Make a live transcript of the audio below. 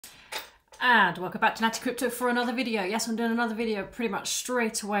And welcome back to NattyCrypto for another video. Yes, I'm doing another video pretty much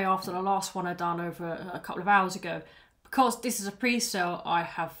straight away after the last one I done over a couple of hours ago. Because this is a pre-sale I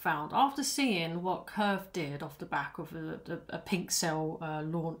have found after seeing what Curve did off the back of a pink cell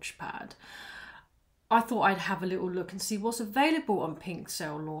launch pad. I thought I'd have a little look and see what's available on Pink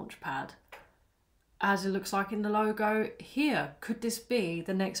Cell Launchpad. As it looks like in the logo here, could this be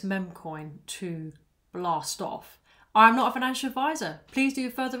the next meme coin to blast off? I'm not a financial advisor. Please do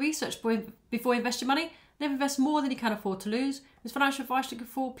further research before you invest your money. Never invest more than you can afford to lose. If there's financial advice you're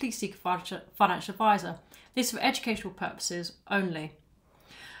looking for, please seek a financial advisor. This is for educational purposes only.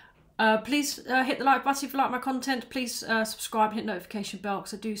 Please hit the like button if you like my content. Please subscribe and hit notification bell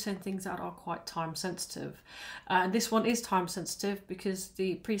because I do send things out that are quite time sensitive. And this one is time sensitive because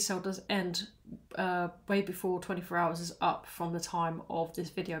the pre-sale does end way before 24 hours is up from the time of this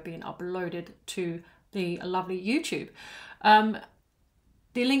video being uploaded to the lovely YouTube.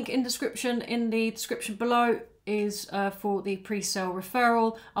 The link in the description below is for the pre-sale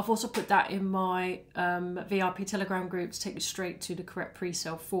referral. I've also put that in my VIP Telegram group to take you straight to the correct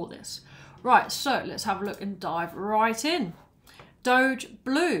pre-sale for this. Right, so let's have a look and dive right in. Doge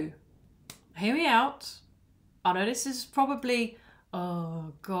Blue, hear me out. I know this is probably,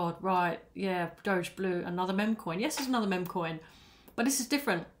 oh God, right, yeah, Doge Blue, another meme coin. Yes, it's another meme coin, but this is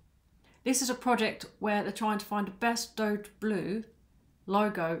different. This is a project where they're trying to find the best Doge Blue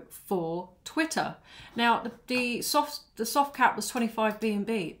logo for Twitter. Now, the soft cap was 25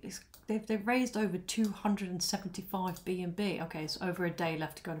 BNB. They've raised over 275 BNB. Okay, it's over a day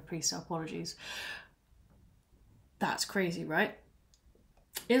left to go to pre-sale. Apologies. That's crazy, right?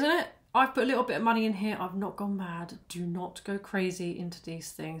 Isn't it? I've put a little bit of money in here. I've not gone mad. Do not go crazy into these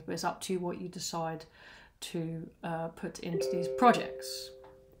things, but it's up to you what you decide to put into these projects.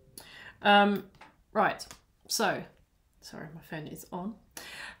 Right, so, sorry, my phone is on.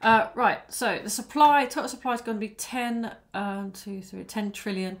 Right, so the total supply is going to be 10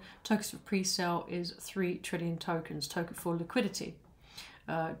 trillion. Tokens for pre-sale is 3 trillion tokens. Token for liquidity,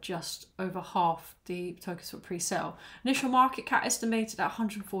 just over half the tokens for pre-sale. Initial market cap estimated at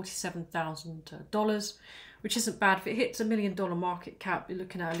 $147,000, which isn't bad. If it hits $1 million market cap, you're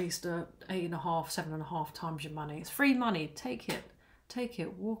looking at least 8.5, 7.5 times your money. It's free money. Take it. Take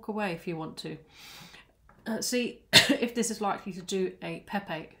it, walk away if you want to. See if this is likely to do a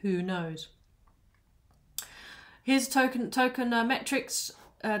Pepe, who knows. Here's token metrics.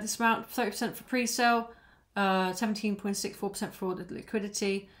 This amount, 30% for pre-sale, 17.64% for the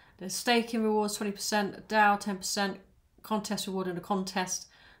liquidity. There's staking rewards, 20%, DAO, 10%, contest reward in a contest.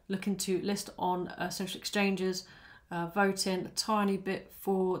 Looking to list on central exchanges, voting a tiny bit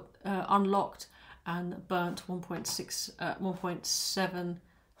for unlocked, and burnt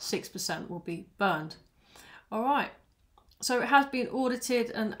 1.76% will be burned. All right, so it has been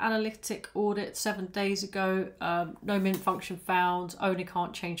audited, an analytic audit 7 days ago. No mint function found, only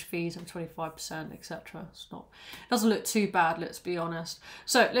can't change fees of 25%, etc. It doesn't look too bad, let's be honest.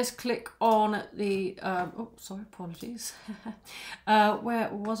 So let's click on the oh, sorry, apologies. Where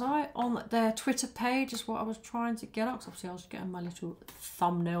was I? On their Twitter page is what I was trying to get up, because obviously I was getting my little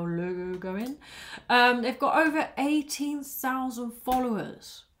thumbnail logo going. They've got over 18,000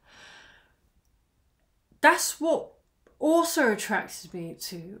 followers. That's what also attracted me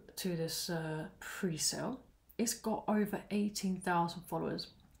to this pre-sale. It's got over 18,000 followers.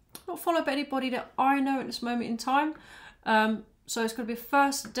 Not followed by anybody that I know at this moment in time. So it's going to be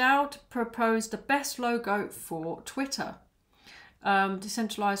first DAO to propose the best logo for Twitter.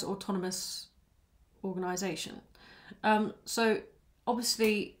 Decentralized autonomous organization. So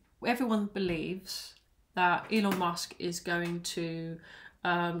obviously everyone believes that Elon Musk is going to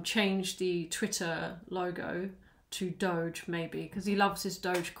change the Twitter logo to Doge, maybe, because he loves his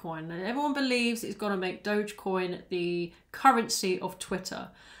Dogecoin, and everyone believes it's going to make Dogecoin the currency of Twitter.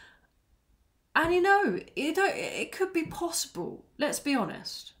 And you know, it could be possible. Let's be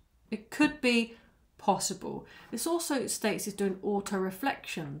honest, it could be possible. This also states it's doing auto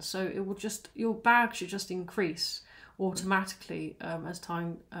reflection, so it will just, your bag should just increase automatically as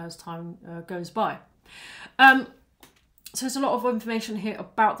time goes by. So there's a lot of information here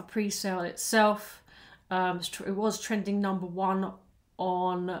about the pre-sale itself. It was trending #1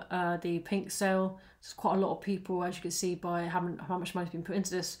 on the pink sale. There's quite a lot of people, as you can see by how much money's been put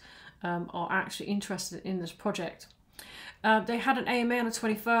into this, are actually interested in this project. They had an AMA on the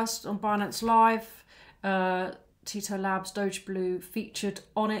 21st on Binance Live. Tito Labs Doge Blue featured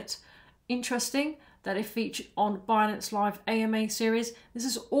on it. Interesting that it featured on Binance Live AMA series. This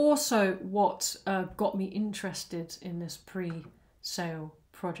is also what got me interested in this pre-sale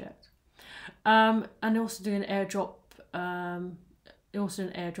project. And also doing an airdrop also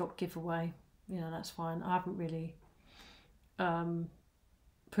an airdrop giveaway. You know, that's fine. I haven't really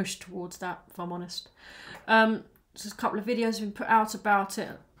pushed towards that, if I'm honest. Just a couple of videos have been put out about it.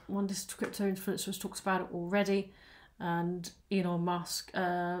 One of the crypto influencers talks about it already, and Elon Musk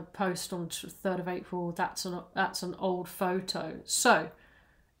post on 3rd of April. That's an old photo. So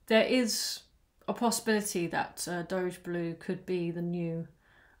there is a possibility that Doge Blue could be the new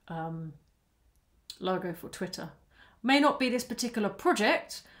logo for Twitter. May not be this particular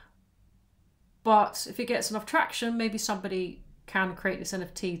project, but if it gets enough traction, maybe somebody can create this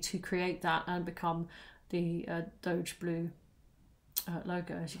NFT to create that and become the Doge Blue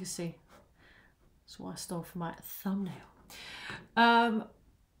logo, as you can see. That's what I stole from my thumbnail.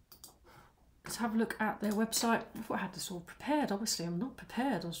 Let's have a look at their website. I thought I had this all prepared. Obviously, I'm not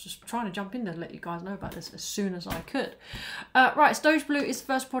prepared. I was just trying to jump in there and let you guys know about this as soon as I could. Right, so Doge Blue is the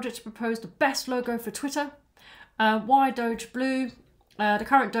first project to propose the best logo for Twitter. Why Doge Blue? The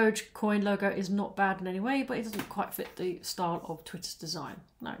current Dogecoin logo is not bad in any way, but it doesn't quite fit the style of Twitter's design.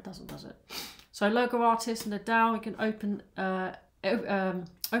 No, it doesn't, does it? So logo artists and the DAO, we can open OpenSea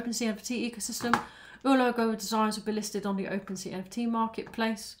NFT ecosystem. All logo designs will be listed on the OpenSea NFT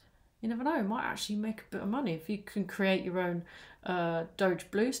marketplace. You never know, it might actually make a bit of money if you can create your own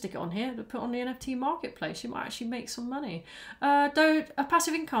Doge Blue, stick it on here, put it on the NFT marketplace. You might actually make some money.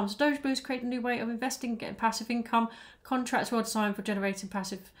 Passive income. So Doge Blue's created a new way of investing, getting passive income. Contracts were designed for generating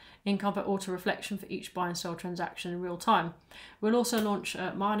passive income by auto-reflection for each buy and sell transaction in real time. We'll also launch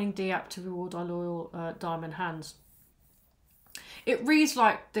a mining D app to reward our loyal diamond hands. It reads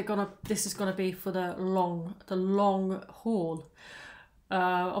like this is gonna be for the long haul.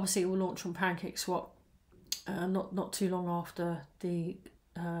 Obviously, it will launch on PancakeSwap not too long after the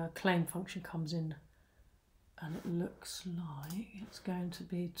claim function comes in, and it looks like it's going to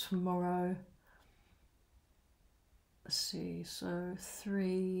be tomorrow. Let's see, so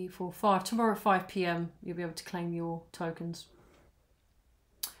 3, 4, 5. Tomorrow at 5 PM, you'll be able to claim your tokens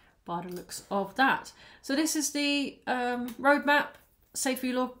by the looks of that. So this is the roadmap: safe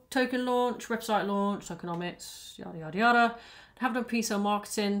token launch, website launch, tokenomics, yada yada yada. Have done pre-sale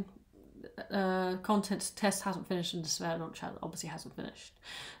marketing. Content test hasn't finished, and the launch obviously hasn't finished.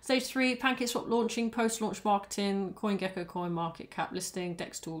 Stage 3, PancakeSwap launching, post-launch marketing, CoinGecko coin market cap listing,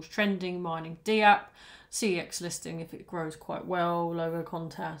 DEX tools, trending, mining D app, CEX listing if it grows quite well, logo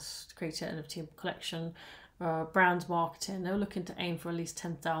contest, create an NFT collection, brands marketing. They're looking to aim for at least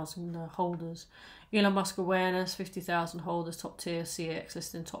 10,000 holders. Elon Musk awareness, 50,000 holders, top tier, CEX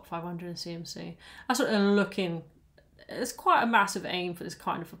listing, top 500 in CMC. That's what they're looking. It's quite a massive aim for this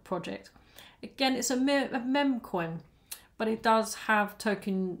kind of a project. Again, it's a mem coin, but it does have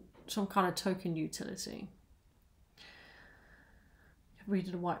some kind of token utility. Read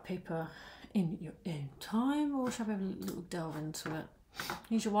the white paper in your own time, or shall we have a little delve into it?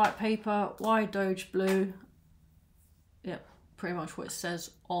 Here's your white paper. Why Doge Blue? Yep, pretty much what it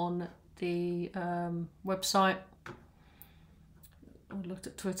says on the website. I looked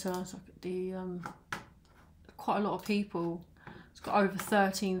at Twitter. So the quite a lot of people. It's got over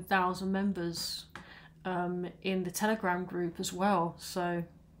 13,000 members in the Telegram group as well. So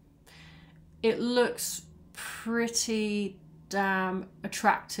it looks pretty damn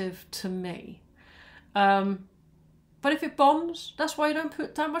attractive to me. But if it bombs, that's why you don't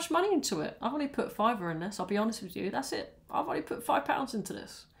put that much money into it. I've only put £5 in this, I'll be honest with you. That's it. I've only put £5 into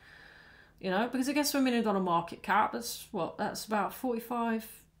this. You know, because it gets to $1 million market cap. That's what? That's about £45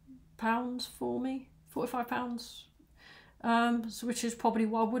 for me. £45, which is probably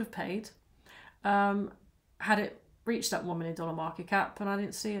what I would have paid had it reached that $1 million market cap, and I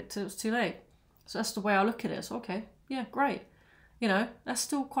didn't see it till it was too late. So that's the way I look at it. So okay, yeah, great. You know, that's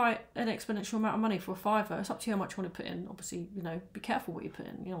still quite an exponential amount of money for a £5. It's up to you how much you want to put in. Obviously, you know, be careful what you put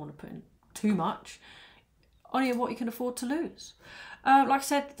in. You don't want to put in too much. Only what you can afford to lose. Like I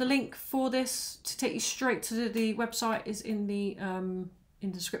said, the link for this to take you straight to the website is in the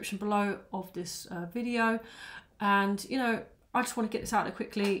description below of this video. And you know, I just want to get this out there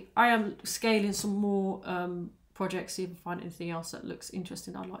quickly. I am scaling some more projects, see if I find anything else that looks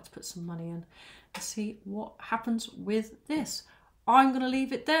interesting. I'd like to put some money in and see what happens with this. I'm going to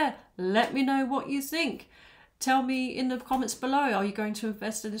leave it there. Let me know what you think. Tell me in the comments below, are you going to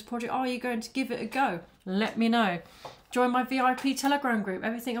invest in this project? Are you going to give it a go? Let me know. Join my VIP Telegram group.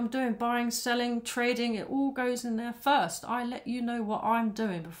 Everything I'm doing, buying, selling, trading, it all goes in there first. I let you know what I'm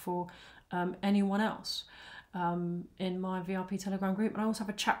doing before anyone else in my VIP Telegram group. And I also have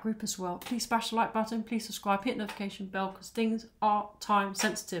a chat group as well. Please smash the like button. Please subscribe. Hit the notification bell because things are time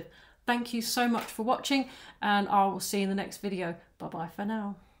sensitive. Thank you so much for watching, and I will see you in the next video. Bye-bye for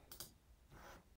now.